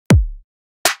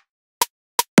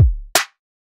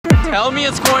Tell me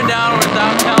it's going down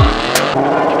without telling me.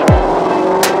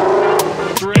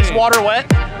 Is water wet?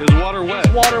 Is water wet?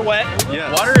 Is water wet?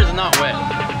 Yes. Water is not wet.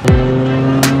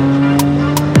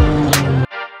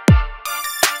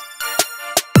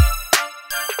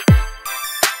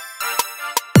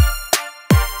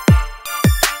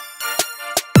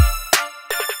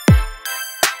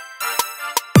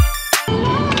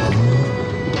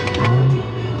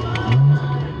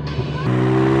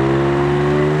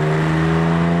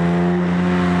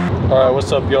 Alright,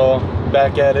 what's up, y'all?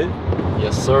 Back at it.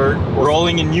 Yes, sir.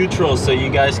 Rolling in neutral so you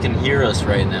guys can hear us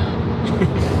right now.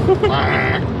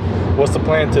 What's the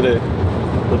plan today?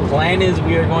 The plan is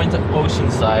we are going to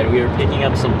Oceanside. We are picking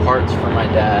up some parts for my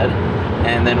dad,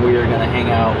 and then we are gonna hang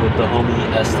out with the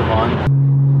homie Esteban.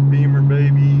 Beamer,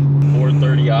 baby.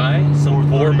 430i, some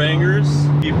 4 bangers.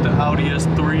 Keep the Audi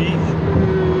S3.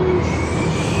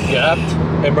 Gapped.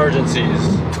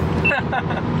 Emergencies.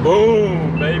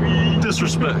 Boom, baby.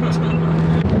 Disrespect.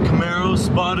 Camaro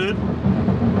spotted.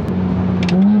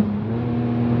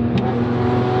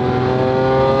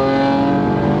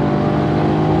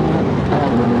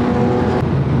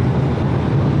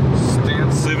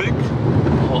 Stand Civic.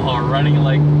 Oh, running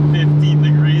like 50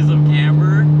 degrees of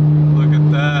camber. Look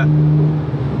at that.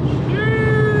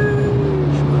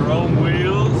 Chrome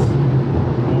wheels.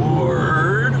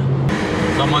 Word.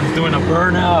 Someone's doing a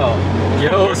burnout.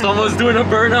 Yo, someone's doing a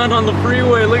burnout on the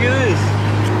freeway. Look at this.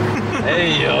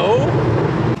 Hey, yo.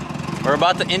 We're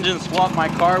about to engine swap my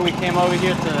car. We came over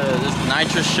here to this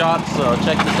nitrous shop, so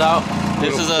check this out.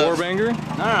 This is a 4-banger?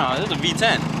 No, this is a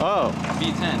V10. Oh.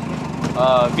 V10.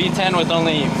 V10 with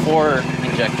only 4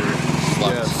 injector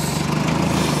slots. Yes.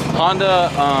 Honda,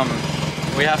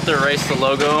 we have to erase the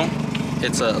logo.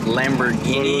 It's a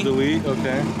Lamborghini. Logo delete,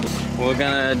 okay. We're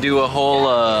gonna do a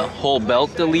whole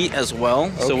belt delete as well.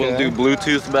 So we'll do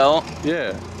Bluetooth belt.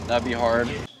 Yeah. That'd be hard.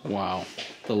 Wow.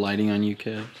 The lighting on you,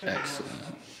 Kev.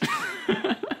 Excellent.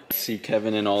 See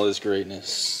Kevin in all his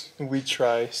greatness. We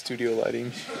try studio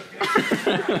lighting.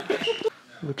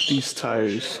 Look at these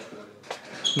tires.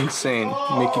 Insane.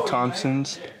 Mickey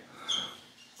Thompson's.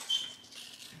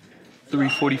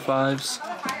 345s.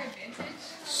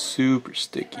 Super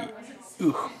sticky.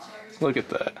 Ooh, look at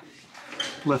that.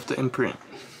 Left the imprint.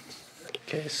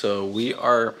 Okay, so we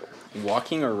are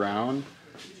walking around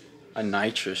a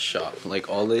nitrous shop. Like,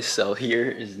 all they sell here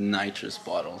is nitrous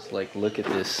bottles. Like, look at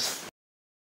this.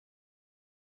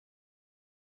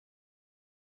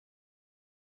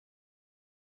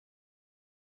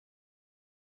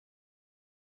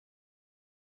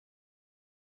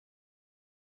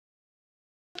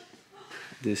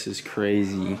 This is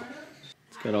crazy.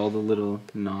 It's got all the little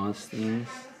NOS things.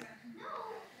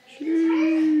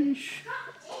 Sheesh.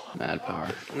 Mad power.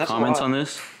 Comments on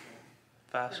this?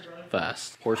 Fast.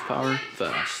 Fast. Horsepower?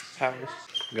 Fast. Powers.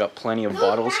 We got plenty of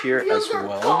bottles here as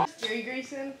well. Jerry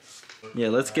Grayson. Yeah,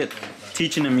 let's get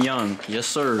teaching him young. Yes,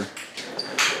 sir.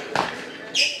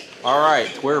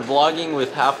 Alright, we're vlogging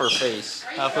with half our face.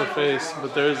 Half her face,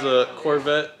 but there's a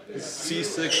Corvette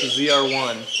C6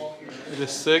 ZR1. It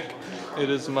is sick. It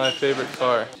is my favorite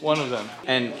car. One of them.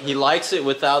 And he likes it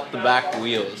without the back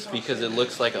wheels because it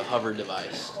looks like a hover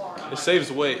device. It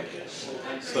saves weight.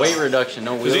 So, Weight reduction,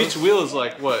 no wheels. because each wheel is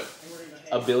like, what?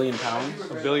 1 billion pounds.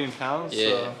 1 billion pounds?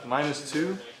 Yeah. So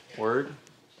 -2. Word.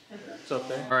 It's up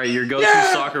there. Alright, your go-to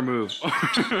soccer move.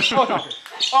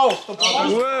 Oh, the ball.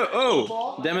 Whoa,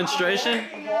 oh, demonstration?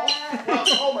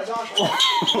 Oh my gosh.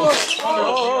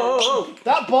 Oh.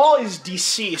 That ball is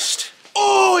deceased.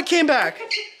 Oh, it came back.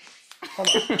 Hold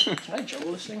on. Can I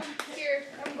juggle this thing? Here,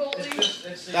 I'm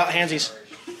goalie. Out, handsies.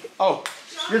 Oh,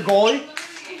 you're goalie?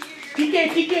 PK,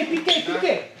 PK, PK,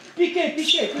 PK. PK,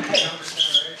 PK, PK.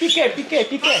 PK, PK,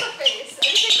 PK. Face. I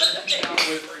just think the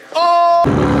face. Oh!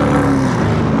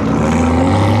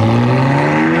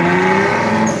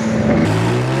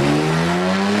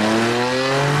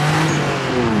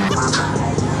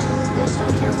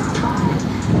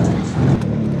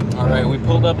 Alright, we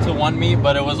pulled up to one meet,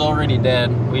 but it was already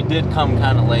dead. We did come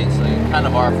kind of late, so it's kind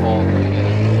of our fault.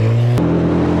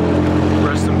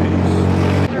 Rest in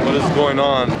peace. What is going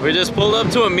on? We just pulled up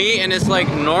to a meet, and it's like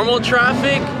normal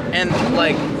traffic and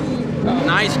like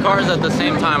nice cars at the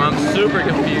same time. I'm super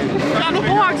confused. Got the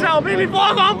vlogs out, baby.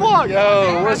 Vlog on vlog.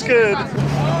 Yo, what's good?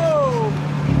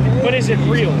 But is it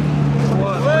real?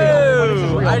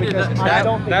 Whoa! I did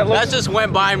not, that just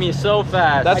went by me so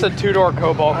fast. That's a 2-door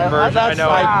Cobalt conversion. I know.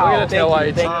 Look at the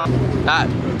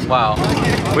taillights. Wow.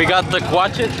 We got the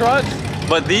Quache trucks,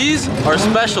 but these are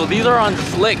special. These are on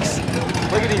slicks.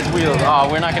 Look at these wheels. Oh,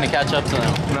 we're not gonna catch up to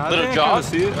them. Little jog.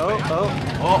 Oh.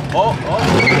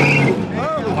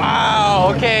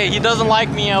 Wow. Okay, he doesn't like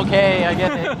me. Okay, I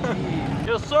get it.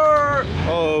 Yes, sir.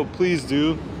 Oh, please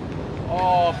do.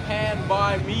 Oh, pan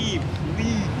by me,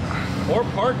 please. Or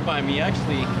park by me,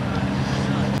 actually.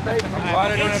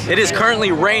 It is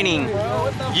currently raining.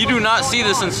 You do not see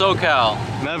this in SoCal.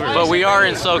 Never. But we are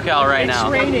in SoCal right It's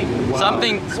now. raining.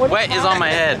 Something wet is on my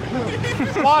head.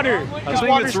 Water. I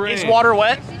think it's rain. Is water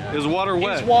wet? Is water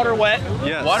wet? Is water wet?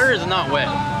 Yes. Water is not wet.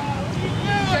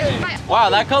 Wow,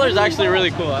 that color is actually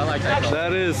really cool. I like that color.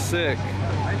 That is sick.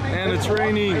 And it's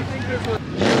raining.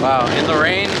 Wow, in the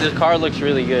rain, this car looks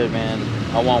really good, man.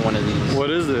 I want one of these. What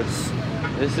is this?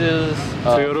 This is a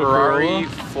Toyota Ferrari Corolla?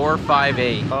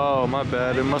 458. Oh, my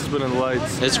bad. It must have been in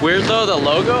lights. It's weird though. The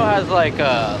logo has like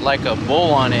a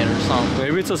bull on it or something.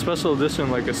 Maybe it's a special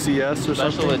edition, like a CS or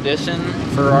Special something. edition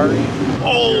Ferrari.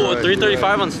 Oh, You're right,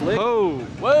 335 on slick. Oh,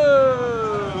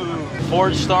 Whoa!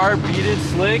 Forged star, beaded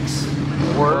slicks.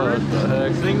 Word. What the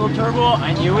heck? Single turbo.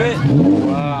 I knew it.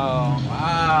 Wow.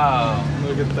 Wow.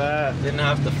 look at that. Didn't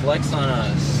have to flex on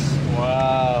us.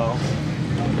 Wow.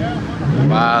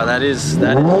 Wow, that is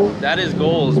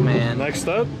goals, man. Next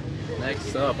up,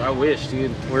 Next up, I wish,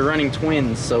 dude. We're running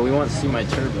twins, so we want to see my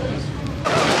turbos.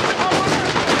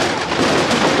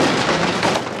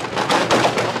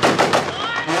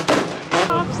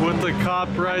 with the cop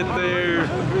right there.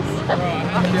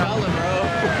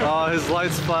 Oh, his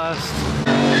lights flashed.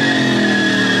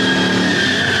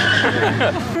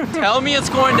 Tell me it's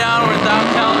going down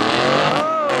without telling me.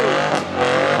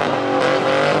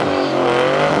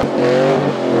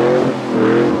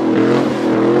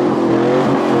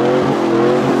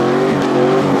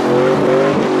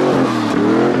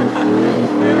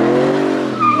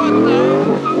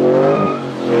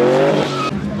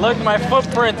 Look, my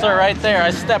footprints are right there. I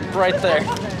stepped right there.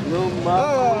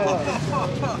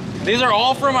 These are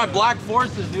all from my black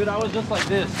forces, dude. I was just like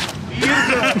this.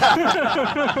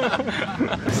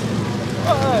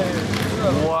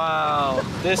 Wow.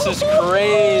 This is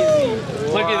crazy.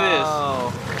 Look at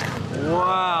Wow.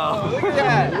 Wow. Look at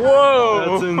that. this.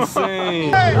 Whoa. That's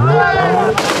insane.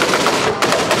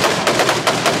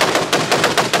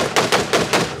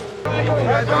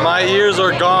 My ears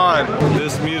are gone.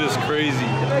 This mute is crazy.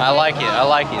 I like it. I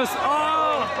like it.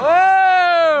 Oh!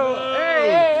 Whoa! Hey,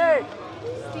 hey, hey!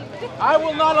 I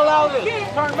will not allow this.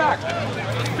 Turn back.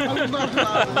 Hey,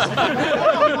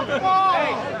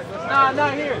 nah,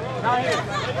 not here. Not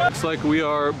here. Looks like we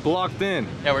are blocked in.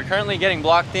 Yeah, we're currently getting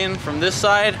blocked in from this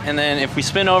side, and then if we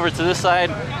spin over to this side,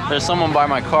 there's someone by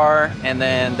my car, and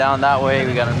then down that way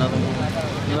we got another one.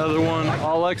 Another one.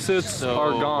 All exits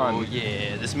are gone.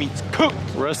 Yeah, this meat's cooked.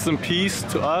 Rest in peace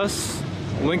to us.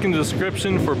 Link in the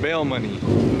description for bail money.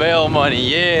 Bail money,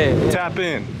 yeah. Tap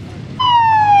in.